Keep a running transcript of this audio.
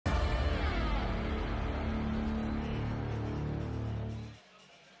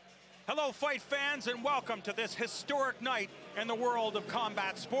Hello, fight fans, and welcome to this historic night in the world of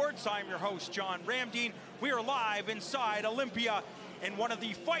combat sports. I'm your host, John Ramdeen. We are live inside Olympia in one of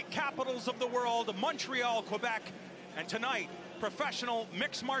the fight capitals of the world, Montreal, Quebec. And tonight, professional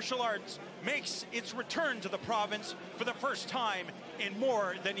mixed martial arts makes its return to the province for the first time in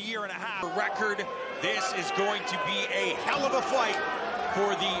more than a year and a half. Record, this is going to be a hell of a fight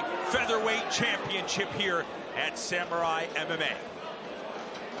for the featherweight championship here at Samourai MMA.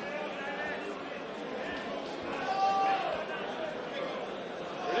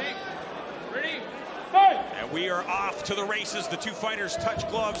 And we are off to the races. The two fighters touch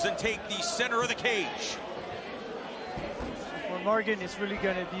gloves and take the center of the cage. For Morgan, it's really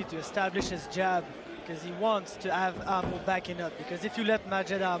going to be to establish his jab because he wants to have Hammo backing up. Because if you let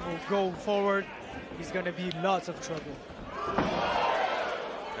Maged Hammo go forward, he's going to be in lots of trouble.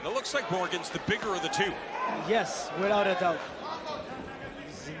 And it looks like Morgan's the bigger of the two. Yes, without a doubt.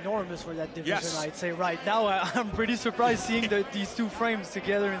 He's enormous for that division, yes. I'd say right now. I'm pretty surprised seeing these two frames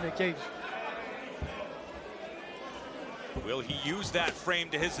together in the cage. Will he use that frame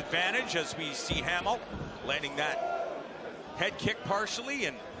to his advantage as we see Hammo landing that head kick partially,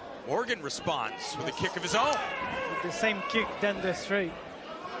 and Morgan responds with a kick of his own. With the same kick, then the straight.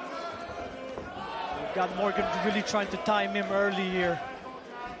 We've got Morgan really trying to time him early here.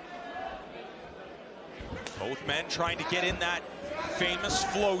 Both men trying to get in that famous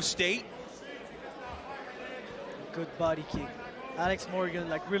flow state. Good body kick. Alex Morgan,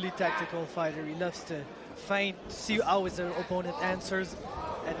 like really tactical fighter. He loves to feint, see how his opponent answers,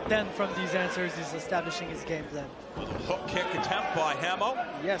 and then from these answers he's establishing his game plan. Hook kick attempt by Hammo.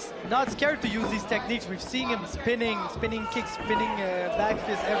 Yes, not scared to use these techniques. We've seen him spinning kicks, spinning back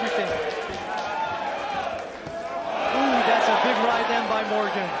fist, everything. Ooh, that's a big right hand by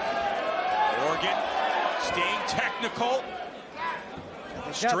Morgan. Morgan staying technical.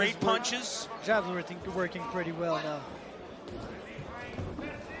 Straight punches. Jab's working pretty well now.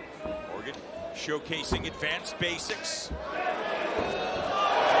 Morgan showcasing advanced basics.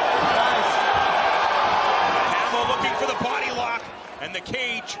 Nice. Hammo looking for the body lock, and the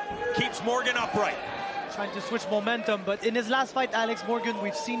cage keeps Morgan upright. Trying to switch momentum, but in his last fight, Alex Morgan,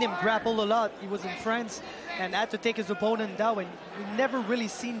 we've seen him grapple a lot. He was in France and had to take his opponent down, and we've never really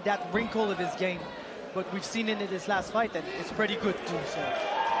seen that wrinkle of his game. But we've seen it in his last fight, and it's pretty good too. So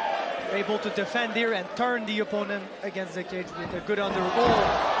able to defend here and turn the opponent against the cage with a good under.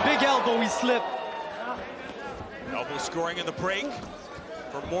 Oh, big elbow, he slipped. Elbow scoring in the break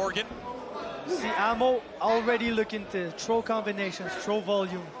for Morgan. See Hammo already looking to throw combinations, throw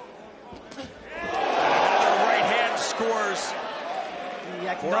volume. Another right hand scores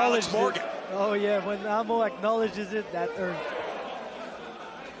for Alex Morgan. Oh yeah, when Hammo acknowledges it, that hurt.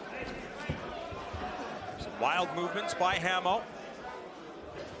 Some wild movements by Hammo.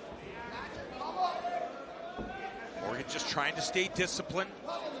 Morgan just trying to stay disciplined.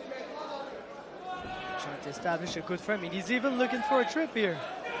 Trying to establish a good frame. And he's even looking for a trip here.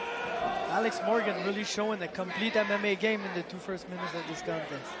 Alex Morgan really showing a complete MMA game in the first 2 minutes of this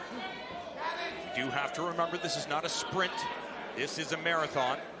contest. You do have to remember this is not a sprint. This is a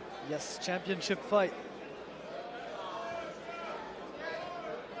marathon. Yes, championship fight.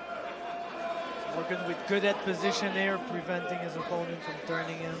 Morgan with good head position here, preventing his opponent from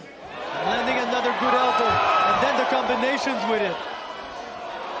turning him. Landing another good elbow, and then the combinations with it.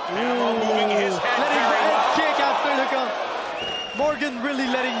 Hammo moving his head letting the head well. kick after the Morgan really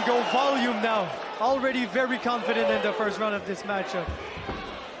letting go volume now. Already very confident in the first round of this matchup.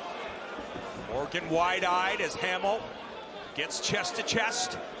 Morgan wide-eyed as Hammo gets chest to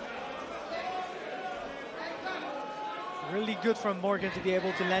chest. Really good from Morgan to be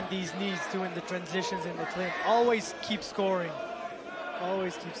able to land these knees too in the transitions in the clinch. Always keep scoring.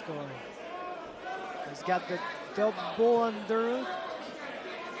 Always keep scoring. He's got the double underhook.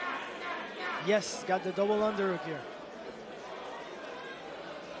 Yes, got the double underhook here.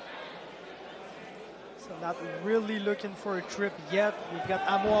 So not really looking for a trip yet. We've got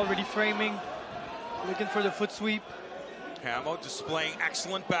Hammo already framing. Looking for the foot sweep. Hammo displaying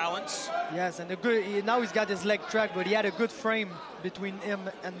excellent balance. Yes, and now he's got his leg track, but he had a good frame between him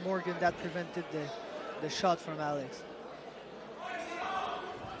and Morgan that prevented the shot from Alex.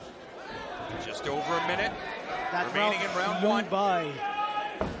 Just over a minute That remaining in round one. By.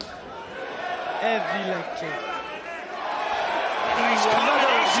 Heavy leg kick. Nice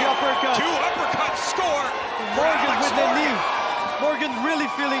combination. The uppercut. Two uppercuts score. Morgan with the knee. Morgan really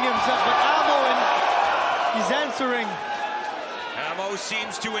feeling himself, but Hammo, and he's answering. Hammo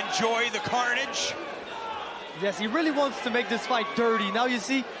seems to enjoy the carnage. Yes, he really wants to make this fight dirty. Now you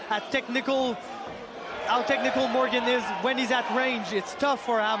see a technical how technical Morgan is when he's at range. It's tough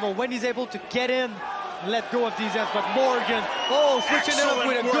for Hammo when he's able to get in, let go of these ends. But Morgan, switching it up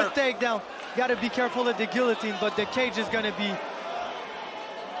with a good takedown. Got to be careful at the guillotine, but the cage is going to be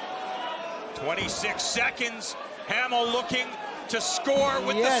 26 seconds. Hammo looking to score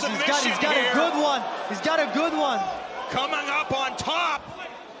with the submission. He's got a good one. He's got a good one. Coming up on top.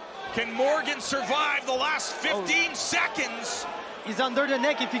 Can Morgan survive the last 15 seconds? He's under the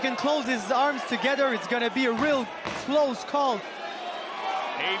neck. If he can close his arms together, it's going to be a real close call.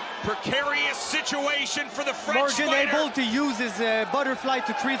 A precarious situation for the French Morgan fighter. able to use his butterfly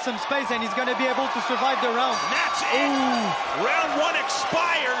to create some space, and he's going to be able to survive the round. And that's it. Round one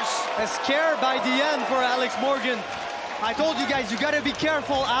expires. A scare by the end for Alex Morgan. I told you guys, you got to be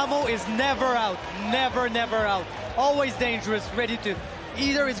careful. Hammo is never out. Never, never out. Always dangerous, ready to...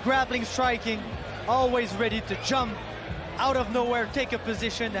 Either it's grappling, striking, always ready to jump out of nowhere, take a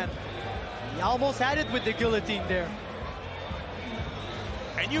position, and he almost had it with the guillotine there.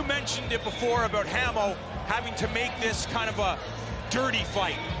 And you mentioned it before about Hammo having to make this kind of a dirty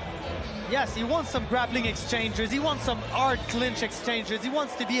fight. Yes, he wants some grappling exchanges. He wants some hard clinch exchanges. He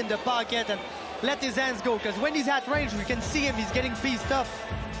wants to be in the pocket and let his hands go, because when he's at range, we can see him, he's getting pieced up.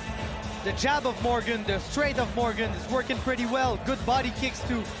 The jab of Morgan, the straight of Morgan is working pretty well. Good body kicks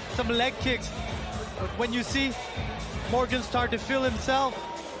too, some leg kicks. But when you see Morgan start to feel himself,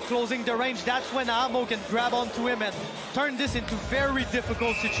 closing the range, that's when Hammo can grab onto him and turn this into very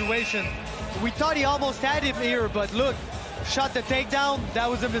difficult situation. We thought he almost had him here, but look, shot the takedown. That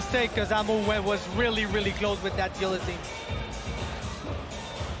was a mistake because Hammo was really, really close with that guillotine.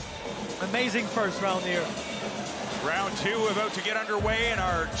 Amazing first round here. Round two about to get underway in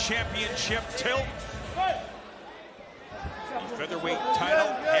our championship tilt. The featherweight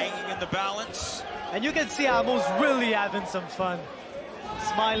title hanging in the balance. And you can see Hammo's really having some fun.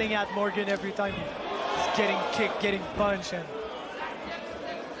 Smiling at Morgan every time he's getting kicked, getting punched. And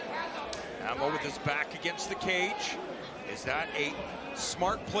Hammo with his back against the cage. Is that a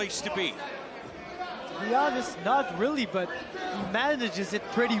smart place to be? To be honest, not really, but he manages it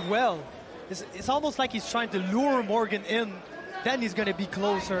pretty well. It's almost like he's trying to lure Morgan in, then he's going to be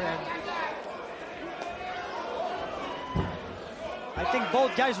closer. And I think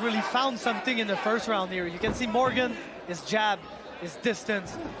both guys really found something in the first round here. You can see Morgan, his jab, his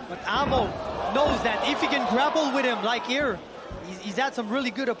distance. But Hammo knows that if he can grapple with him like here, he's had some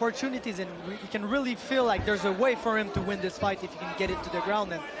really good opportunities, and you can really feel like there's a way for him to win this fight if he can get it to the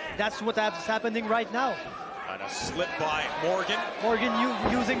ground. And that's what's happening right now. And a slip by Morgan. Morgan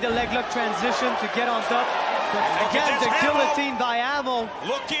using the leg lock transition to get on top. But again, the guillotine by Hammo.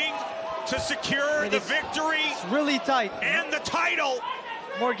 Looking to secure the victory. It's really tight. And the title.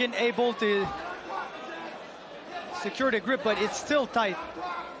 Morgan able to secure the grip, but it's still tight.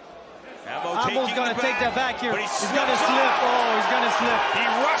 Hammo's going to take that back here. He's going to slip. Oh, he's going to slip. He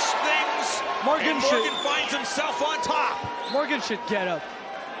rushed things. Morgan finds himself on top. Morgan should get up.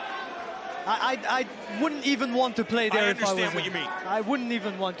 I wouldn't even want to play there if I was him. I understand what you mean. I wouldn't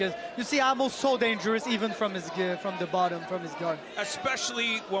even want, because you see Hammo's so dangerous even from the bottom, from his guard.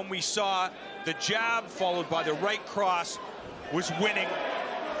 Especially when we saw the jab followed by the right cross was winning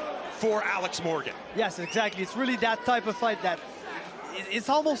for Alex Morgan. Yes, exactly. It's really that type of fight that it's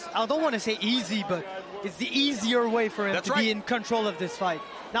almost, I don't want to say easy, but it's the easier way for him to be in control of this fight.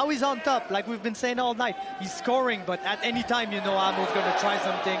 Now he's on top, like we've been saying all night. He's scoring, but at any time, you know, Hammo's going to try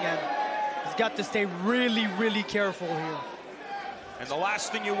something, and he's got to stay really, really careful here. And the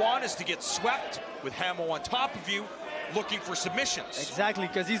last thing you want is to get swept with Hammo on top of you, looking for submissions. Exactly,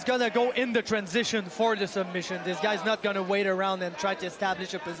 because he's going to go in the transition for the submission. This guy's not going to wait around and try to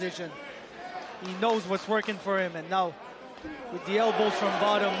establish a position. He knows what's working for him, and now with the elbows from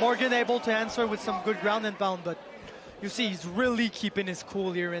bottom, Morgan able to answer with some good ground and pound, but you see he's really keeping his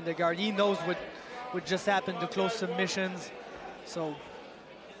cool here in the guard. He knows what just happened, the close submissions, so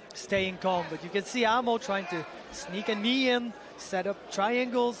staying calm. But you can see Hammo trying to sneak a knee in, set up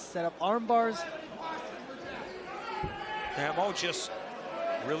triangles, set up arm bars. Hammo just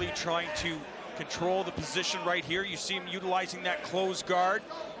really trying to control the position right here. You see him utilizing that closed guard,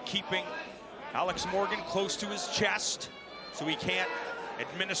 keeping Alex Morgan close to his chest so he can't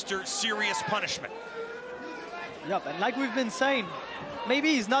administer serious punishment. Yep, and like we've been saying,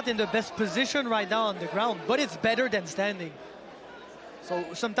 maybe he's not in the best position right now on the ground, but it's better than standing. So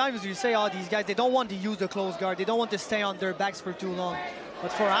sometimes you say, oh, these guys, they don't want to use the closed guard. They don't want to stay on their backs for too long.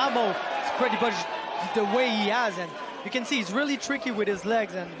 But for Hammo, it's pretty much the way he has. And you can see he's really tricky with his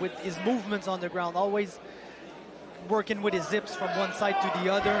legs and with his movements on the ground, always working with his zips from one side to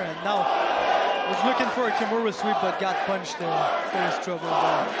the other. And now was looking for a Kimura sweep, but got punched for his trouble.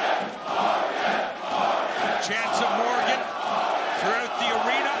 chance of Morgan throughout the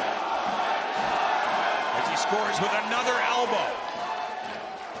arena as he scores with another elbow.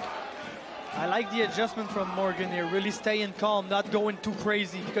 I like the adjustment from Morgan here, really staying calm, not going too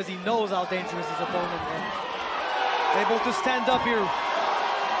crazy because he knows how dangerous his opponent is. Able to stand up here.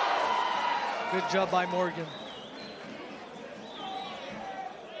 Good job by Morgan.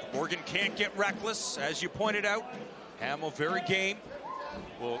 Morgan can't get reckless, as you pointed out. Hammo very game.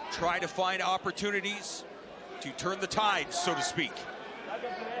 Will try to find opportunities to turn the tide, so to speak.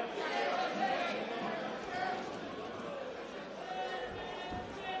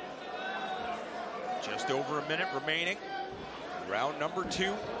 Just over a minute remaining. Round number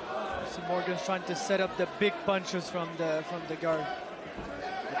 2. So Morgan's trying to set up the big punches from the guard.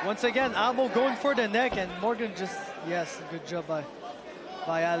 But once again, Hammo going for the neck, and Morgan just, yes, good job by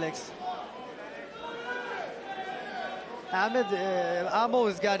Alex. Hammo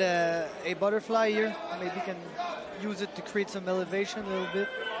has got a butterfly here. Maybe can use it to create some elevation a little bit.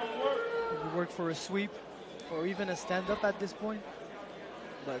 Maybe work for a sweep or even a stand-up at this point.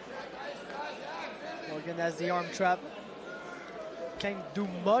 But Morgan has the arm trap. Can't do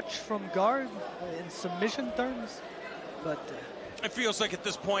much from guard in submission terms, but it feels like at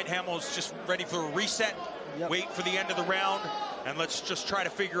this point Hammo's just ready for a reset. Yep. Wait for the end of the round, and let's just try to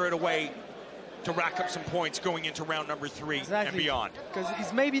figure out a way to rack up some points going into round number 3 and beyond. Because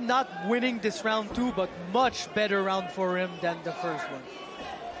he's maybe not winning this round 2, but much better round for him than the first one.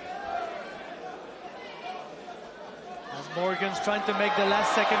 As Morgan's trying to make the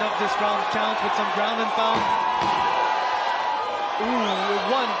last second of this round count with some ground and pound. Ooh,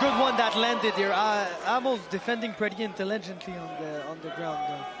 one good one that landed here. Hammo's defending pretty intelligently on the ground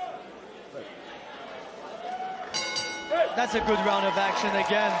though. But that's a good round of action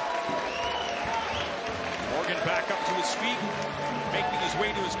again. Morgan back up to his feet, making his way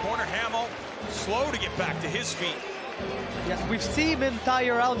to his corner. Hammo slow to get back to his feet. Yes, we've seen him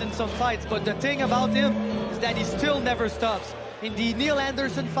tire out in some fights, but the thing about him is that he still never stops. In the Neil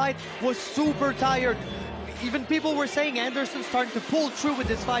Anderson fight, was super tired. Even people were saying Anderson's starting to pull through with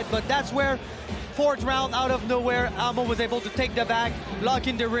this fight, but that's where 4th round, out of nowhere, Hammo was able to take the back, lock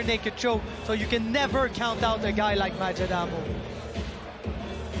in the rear naked choke, so you can never count out a guy like Maged Hammo.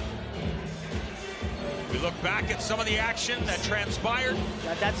 We look back at some of the action that transpired.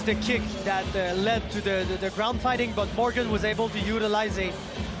 That's the kick that led to the ground fighting, but Morgan was able to utilize a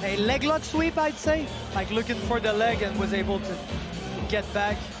leg lock sweep, I'd say, like looking for the leg, and was able to get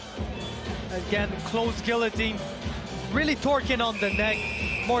back. Again, close guillotine, really torquing on the neck.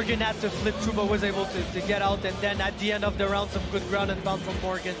 Morgan had to flip through, but was able to get out, and then at the end of the round, some good ground and pound from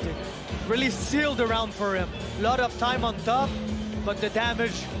Morgan to really seal the round for him. A lot of time on top, but the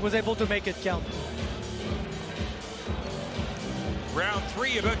damage was able to make it count. Round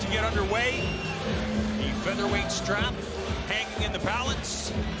 3 about to get underway. The featherweight strap hanging in the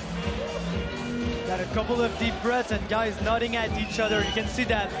balance. Got a couple of deep breaths and guys nodding at each other. You can see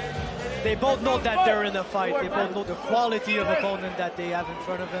that they both know that they're in a fight. They both know the quality of opponent that they have in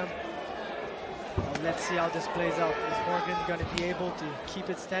front of them. Now let's see how this plays out. Is Morgan going to be able to keep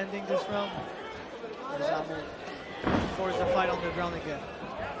it standing this round? Or is Hammo force the fight on the ground again?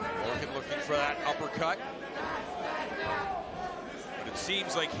 Morgan looking for that uppercut. But it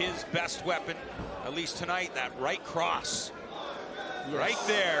seems like his best weapon, at least tonight, that right cross. Yes. Right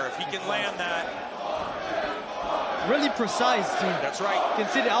there, if he can land that. Really precise, too. That's right.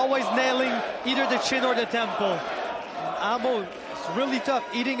 Consider always nailing either the chin or the temple. And Hammo is really tough,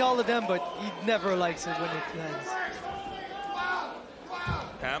 eating all of them, but he never likes it when it lands.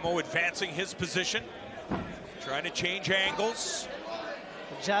 Hammo advancing his position, trying to change angles.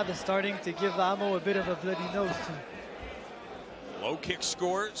 The jab is starting to give Hammo a bit of a bloody nose, too. Low kick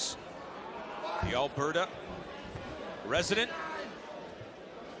scores. The Alberta resident.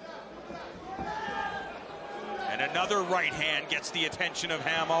 And another right hand gets the attention of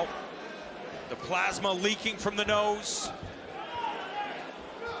Hammo. The plasma leaking from the nose.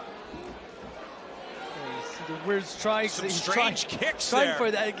 You see the weird strikes. Some strange kicks trying there.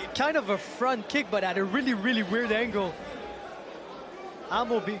 For that kind of a front kick, but at a really, really weird angle.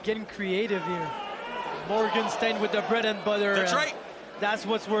 Hammo be getting creative here. Morgan staying with the bread and butter. That's right. That's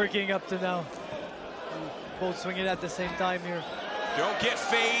what's working up to now. Both swinging at the same time here. Don't get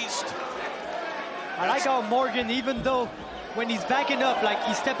phased. I like how Morgan, even though when he's backing up, like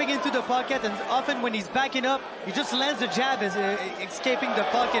he's stepping into the pocket, and often when he's backing up, he just lands the jab as escaping the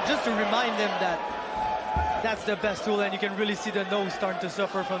pocket, just to remind him that that's the best tool, and you can really see the nose starting to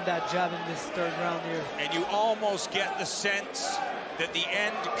suffer from that jab in this 3rd round here. And you almost get the sense that the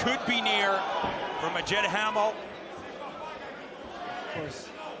end could be near from Maged Hammo. Of course,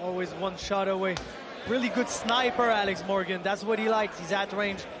 always one shot away. really good sniper, Alex Morgan. That's what he likes. He's at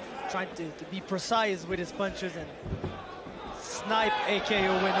range, trying to be precise with his punches and snipe a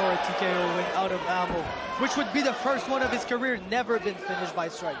KO win or a TKO win out of Hammo, which would be the first one of his career, never been finished by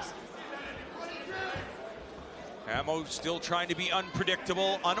strikes. Hammo still trying to be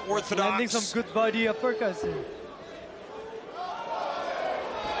unpredictable, unorthodox. Landing some good body uppercuts here.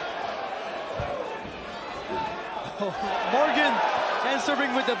 Oh, Morgan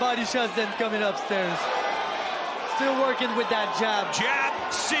answering with the body shots, then coming upstairs. Still working with that jab. Jab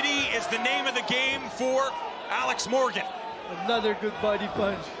City is the name of the game for Alex Morgan. Another good body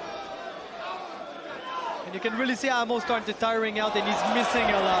punch. And you can really see Hammo starting to tiring out, and he's missing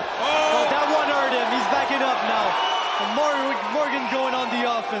a lot. Oh, that one hurt him. He's backing up now. And Morgan going on the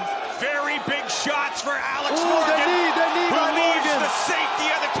offense. Very big shots for Alex Morgan. The knee who by leaves Morgan. the safety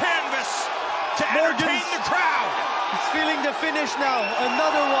of the canvas to entertain the crowd. He's feeling the finish now.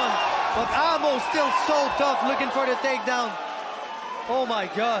 Another one. But Hammo still so tough, looking for the takedown. Oh my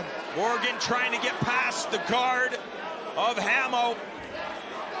God. Morgan trying to get past the guard of Hammo.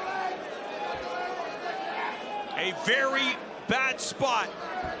 A very bad spot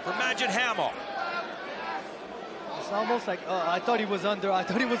for Maged Hammo. It's almost like, I thought he was under. I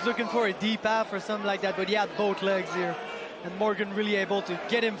thought he was looking for a deep half or something like that, but he had both legs here. And Morgan really able to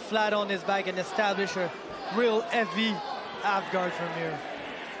get him flat on his back and establish a real heavy half guard from here.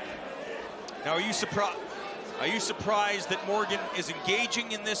 Now, are you surprised that Morgan is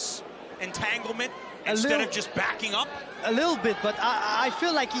engaging in this entanglement instead of just backing up? A little bit, but I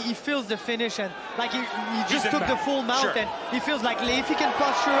feel like he feels the finish, and like he just took the full mount, sure. And he feels like if he can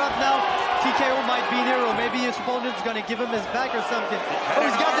posture up now, TKO might be near, or maybe his opponent's gonna give him his back or something. Oh,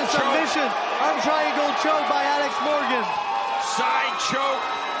 he's got the submission. Arm triangle choke by Alex Morgan. Side choke.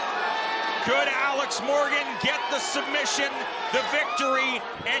 Could Alex Morgan get the submission, the victory,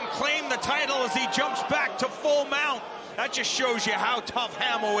 and claim the title as he jumps back to full mount? That just shows you how tough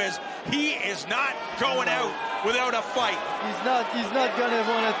Hammo is. He is not going out without a fight. He's not gonna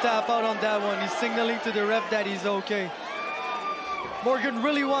want to tap out on that one. He's signaling to the ref that he's okay. Morgan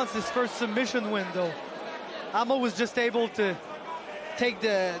really wants his first submission win, though. Hammo was just able to take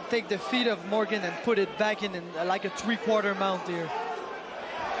the feet of Morgan and put it back in like a 3/4 mount here.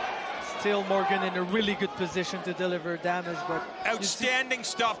 Still Morgan in a really good position to deliver damage, but outstanding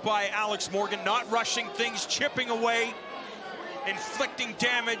stuff by Alex Morgan, not rushing things, chipping away, inflicting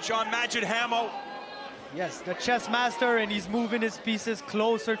damage on Maged Hammo. Yes, the chess master, and he's moving his pieces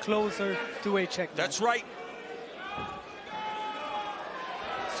closer to a checkmate. That's right.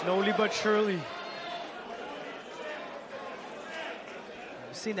 Slowly but surely.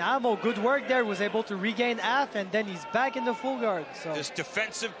 You've seen Hammo, good work there, was able to regain half, and then he's back in the full guard. So this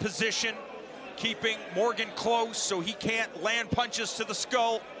defensive position, keeping Morgan close so he can't land punches to the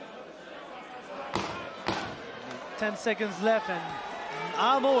skull. 10 seconds left, and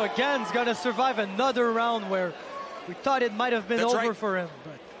Hammo again is gonna survive another round where we thought it might have been over for him,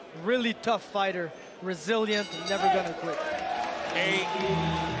 but really tough fighter, resilient, and never gonna quit. A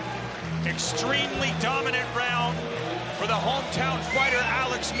extremely dominant round for the hometown fighter,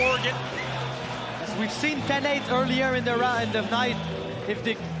 Alex Morgan. As we've seen 10-8 earlier in the night. If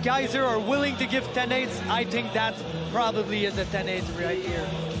the guys here are willing to give 10-8s, I think that probably is a 10-8 right here.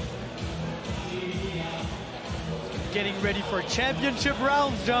 Getting ready for championship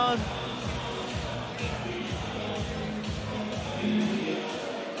rounds, John.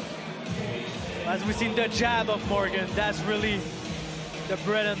 As we've seen the jab of Morgan, that's really the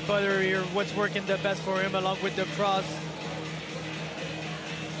bread and butter here, what's working the best for him, along with the cross.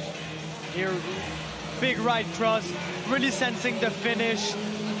 Here, big right cross, really sensing the finish.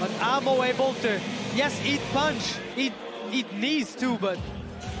 But Hammo able to, yes, eat punch, eat knees too, but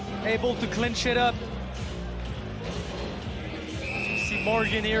able to clinch it up. You see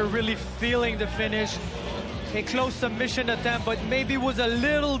Morgan here really feeling the finish. A close submission attempt, but maybe was a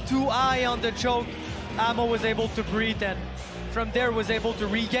little too high on the choke. Hammo was able to breathe, and from there was able to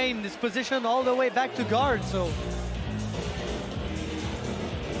regain this position all the way back to guard. So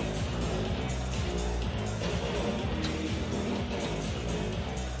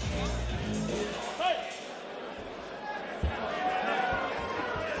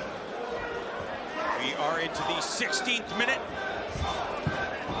we are into the 16th minute.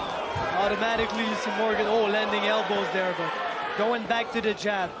 Automatically you see Morgan, landing elbows there, but going back to the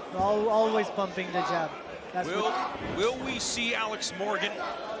jab, always pumping the jab. Will we see Alex Morgan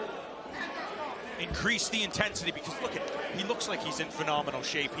increase the intensity? Because look at him, he looks like he's in phenomenal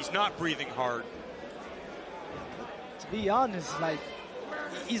shape. He's not breathing hard. To be honest, like,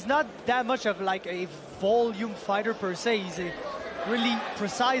 he's not that much of like a volume fighter per se. really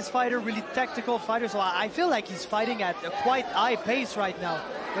precise fighter, really technical fighter. So I feel like he's fighting at a quite high pace right now.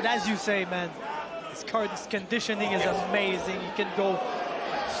 But as you say, man, his conditioning is amazing. He can go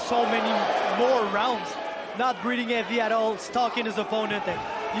so many more rounds, not breathing heavy at all, stalking his opponent. And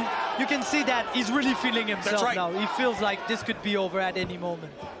you can see that he's really feeling himself now. He feels like this could be over at any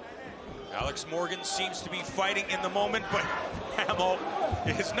moment. Alex Morgan seems to be fighting in the moment, but Hammo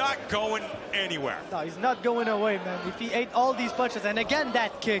is not going anywhere. No, he's not going away, man. If he ate all these punches, and again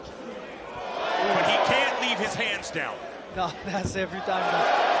that kick. But he can't leave his hands down. No, that's every time.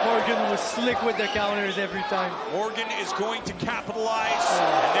 Morgan was slick with the counters every time. Morgan is going to capitalize,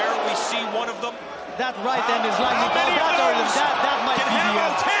 and there we see one of them. That right hand is lining up. That might be the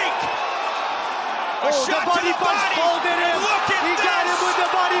end. Take? The body punch folded him. He got him with the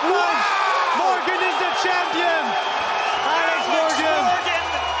body punch. Morgan is the champion. Alex Morgan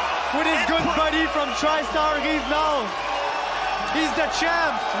with his good buddy from TriStar Reeve now. He's the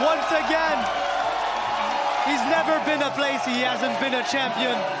champ once again. He's never been a place he hasn't been a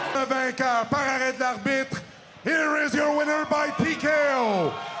champion. Le vainqueur par arrêt de l'arbitre. Here is your winner by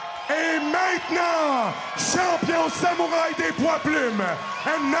TKO. Et maintenant, champion Samourai des poids plumes.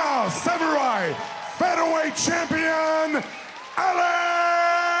 And now, Samourai featherweight champion, Alex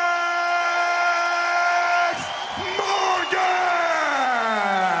Morgan!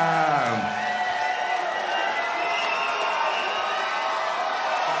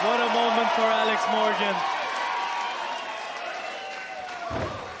 What a moment for Alex Morgan.